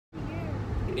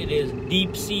It is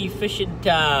deep sea fishing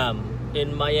time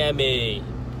in Miami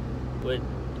with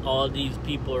all these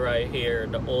people right here.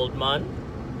 The old man,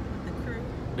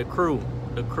 the crew.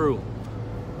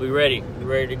 We ready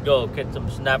to go. Catch some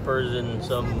snappers and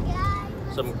some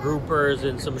groupers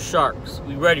and some sharks.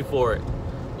 We ready for it.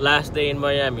 Last day in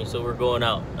Miami, so we're going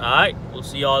out. All right, we'll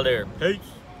see y'all there. Peace.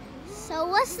 So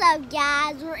what's up,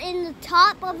 guys? We're in the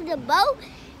top of the boat,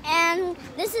 and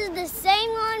this is the same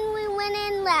one we went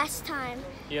in last time.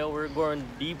 Yeah, we're going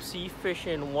deep sea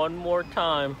fishing one more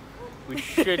time. We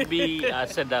should be, I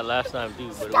said that last time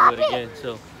too, but we'll do it again.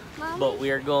 So, but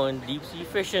we are going deep sea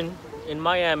fishing in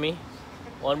Miami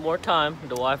one more time.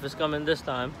 The wife is coming this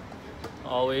time.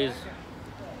 Always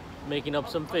making up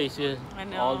some faces. I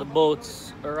know. All the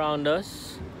boats around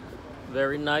us.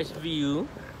 Very nice view.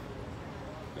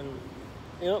 And,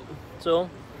 yep, so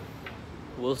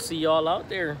we'll see y'all out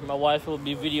there. My wife will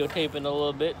be videotaping a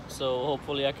little bit, so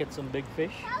hopefully I get some big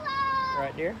fish.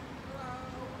 Right there.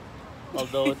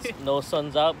 Although it's no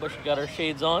sun's out, but she got her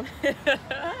shades on.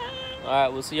 All right,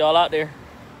 we'll see y'all out there.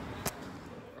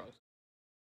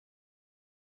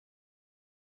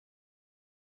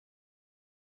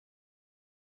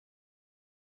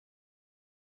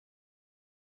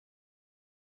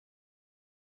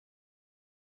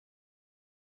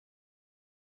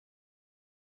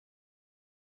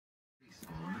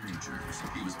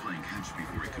 He was playing catch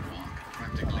before he could walk.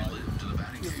 Practically lived to the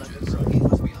batting cages. He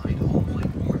was behind home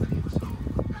plate more than he was home.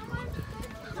 And one day,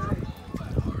 after all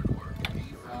that hard work,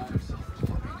 he found himself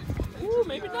walking into a Ooh,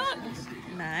 maybe not.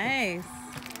 Nice.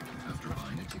 After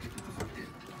buying a ticket to the did.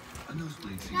 A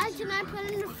nosebleed season. Guys, can I put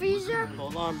it in the freezer?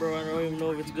 Hold on, bro. I don't even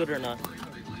know if it's good or not.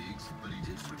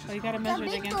 Oh, you gotta measure it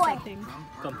big against boy. something.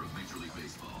 Come.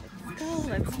 Let's go.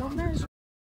 Let's go measure.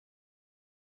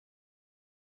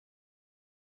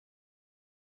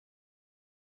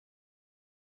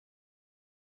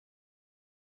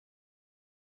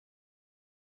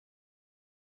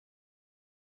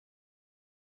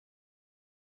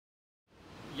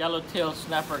 Yellowtail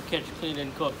snapper, catch, clean,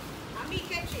 and cook. Me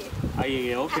catch it. Oh,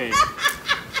 yeah, okay.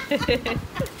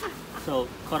 So,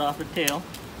 cut off the tail.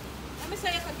 Let me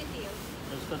say you cut the tail.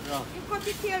 Just cut it off. You cut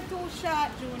the tail too short,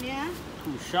 Junior.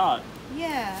 Too short.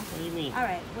 Yeah. What do you mean?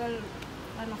 Alright, well,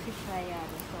 I'm not fish fry yard,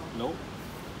 so. Nope.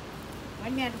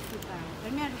 When me had the fish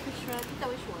fry, it's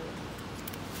always short.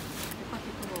 You cut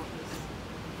it to this.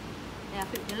 Yeah,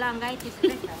 the longer it is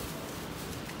better.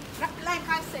 Like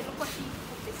I said, look what she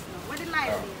put this now. Where the lime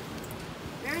there?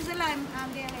 Where is the lime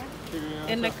there?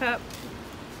 In the cup.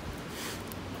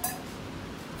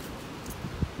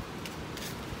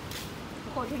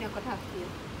 Look how Junior cut off tail.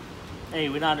 Hey,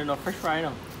 we're not enough fish fry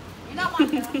now. You know what?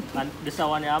 And this is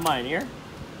one of mine here.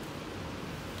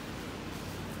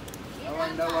 I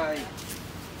wonder why.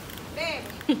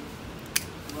 Babe.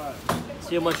 What?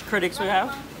 See how much critics we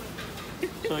have?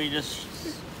 So you just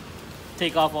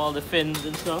take off all the fins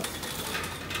and stuff.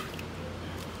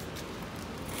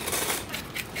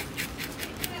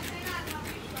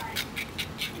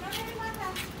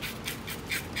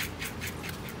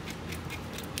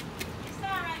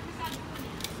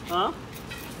 Huh?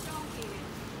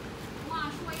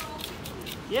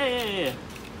 Yeah.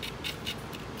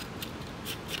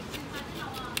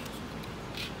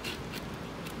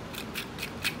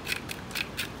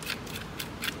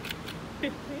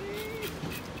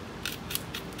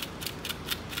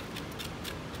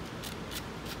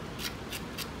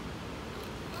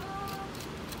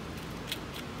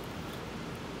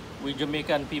 We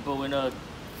Jamaican people, we know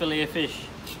fillet of fish.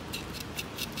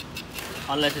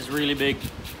 Unless it's really big.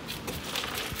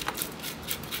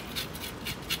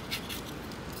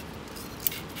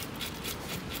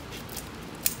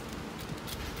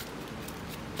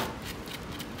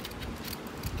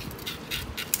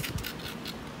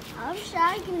 I'm sure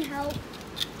I can help.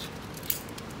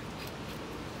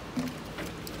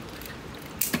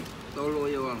 How low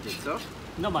you want it, sir?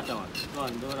 No matter what. Go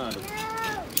on, do another.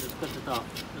 Just cut it off.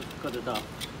 Just cut it off.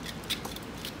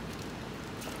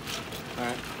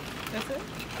 Alright. That's it?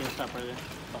 Can you stop right there?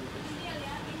 Stop the fish.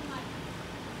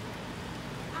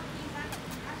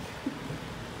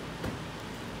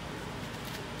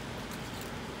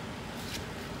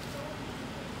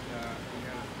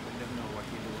 Let them know what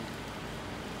you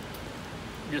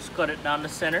do. Just cut it down the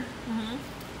center. Mm-hmm.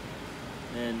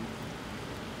 And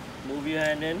move your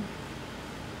hand in.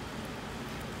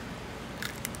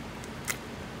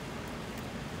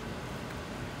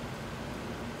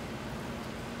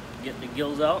 Get the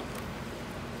gills out.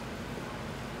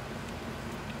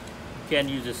 You can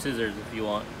use the scissors if you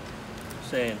want. Just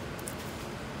saying.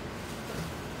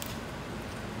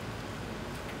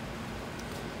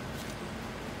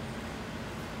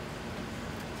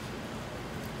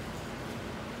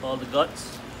 all the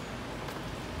guts.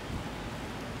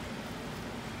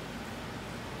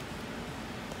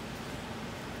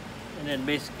 And then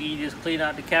basically you just clean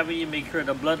out the cavity and make sure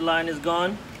the bloodline is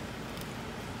gone.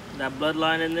 That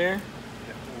bloodline in there.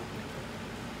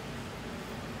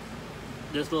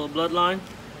 This little bloodline.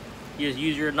 You just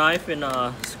use your knife and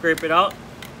scrape it out.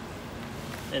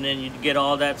 And then you get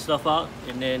all that stuff out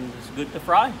and then it's good to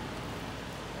fry.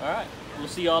 Alright, we'll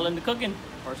see y'all in the cooking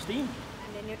or steam.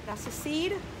 And then that's the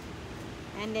seed.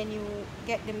 And then you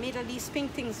get the middle, these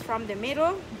pink things from the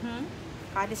middle.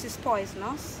 This is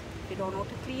poisonous. You don't know how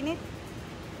to clean it.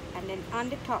 And then on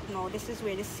the top now, this is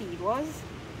where the seed was.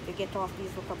 You get off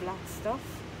these little black stuff.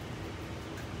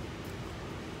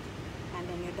 And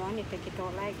then you're done, you take it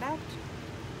out like that.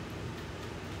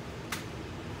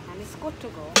 And it's good to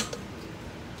go.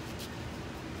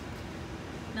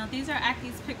 Now these are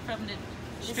Aki's picked from the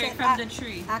This straight is from the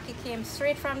tree. Aki came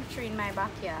straight from the tree in my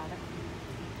backyard.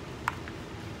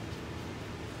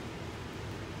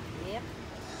 Yep.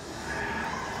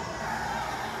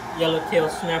 Yellowtail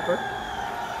snapper.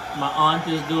 My aunt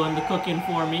is doing the cooking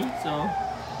for me, so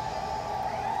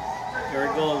there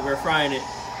it goes. We're frying it.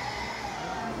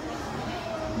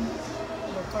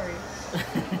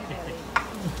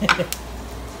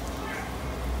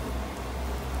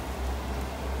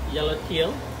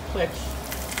 Yellowtail, clutch,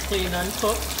 clean and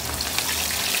cooked.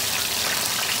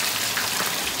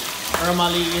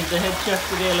 Ermali is the head chef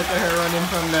today. Look at her running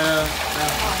from the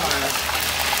fire.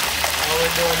 All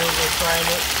we're doing is we're frying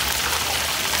it.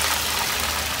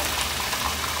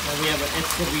 Now we have an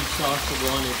escovitch sauce to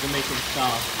go on it, Jamaican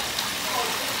style.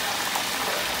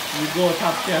 You go,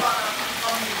 top chef.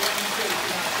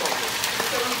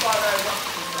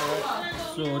 Alright,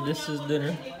 so this is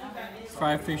dinner.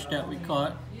 Fried fish that we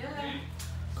caught.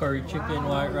 Curry chicken,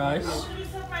 white rice.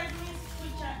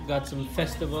 Got some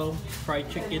festival fried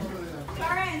chicken.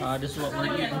 This is what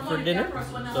we're eating for dinner.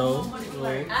 So,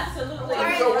 I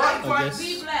guess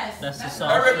that's the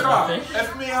sauce for the fish.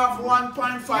 If me have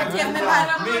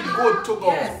 1.5 me good to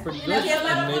go. Pretty good.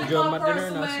 I'm enjoying my dinner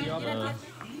and I'll see y'all.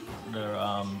 The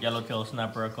yellowtail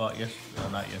snapper I caught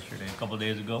not yesterday, a couple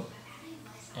days ago.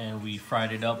 And we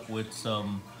fried it up with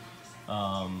some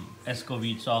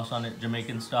escovitch sauce on it,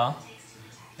 Jamaican style.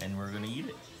 And we're gonna eat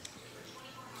it.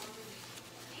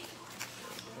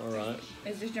 Alright.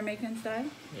 Is this Jamaican style?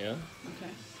 Yeah.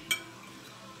 Okay.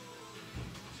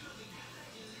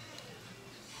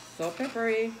 So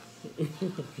peppery.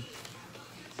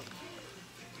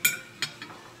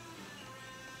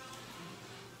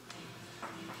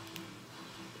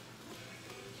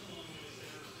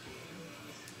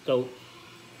 So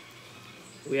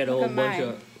we had a whole bunch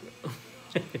of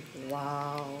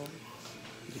Wow.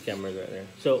 the camera's right there.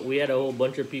 So we had a whole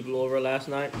bunch of people over last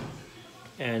night,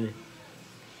 and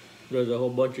there's a whole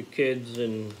bunch of kids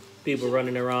and people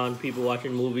running around, people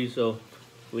watching movies, so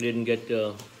we didn't get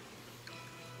to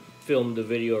film the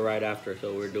video right after,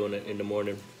 so we're doing it in the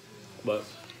morning. But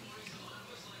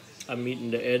I'm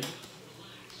eating the Ed.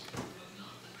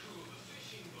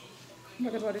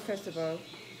 What about the festival?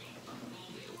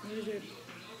 What is it?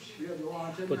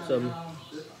 Put some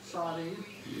Sardine.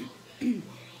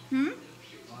 Sardine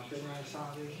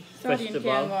Festival.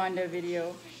 can go on the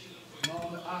video.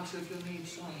 No, ask if you need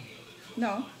some.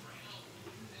 No.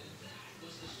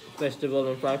 festival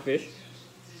and fried fish.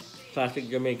 Classic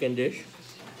Jamaican dish.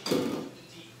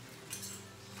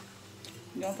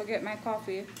 Don't forget my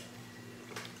coffee.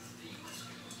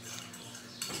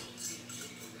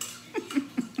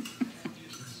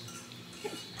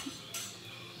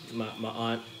 My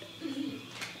aunt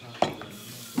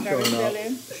Very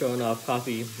silly. showing off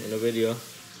coffee in the video.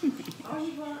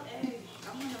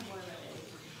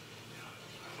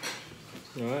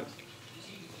 Alright.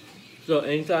 So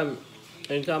anytime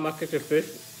I catch a fish,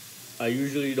 I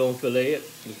usually don't fillet it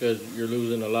because you're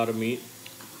losing a lot of meat.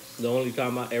 The only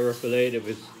time I ever fillet it if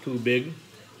it's too big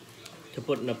to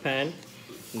put in a pan,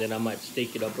 and then I might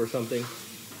steak it up or something.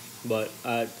 But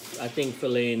I think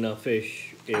filleting a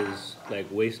fish is like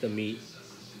waste of meat.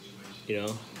 You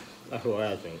know, that's what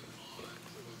I think.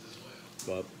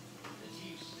 But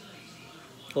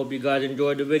hope you guys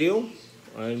enjoyed the video,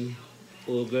 and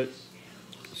we'll get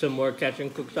some more catch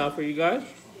and cooks out for you guys,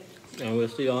 and we'll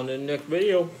see you on the next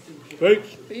video.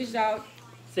 Peace. Peace out.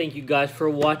 Thank you guys for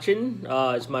watching.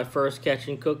 It's my first catch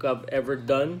and cook I've ever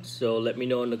done, so let me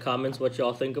know in the comments what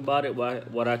y'all think about it,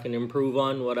 what I can improve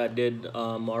on, what I did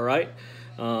all right.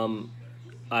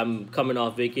 I'm coming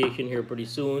off vacation here pretty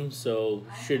soon, so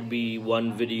should be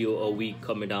one video a week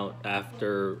coming out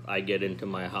after I get into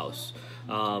my house.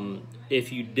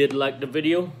 If you did like the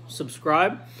video,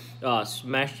 subscribe,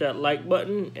 smash that like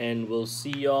button, and we'll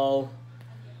see y'all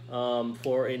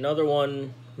for another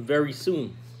one very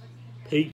soon. Peace.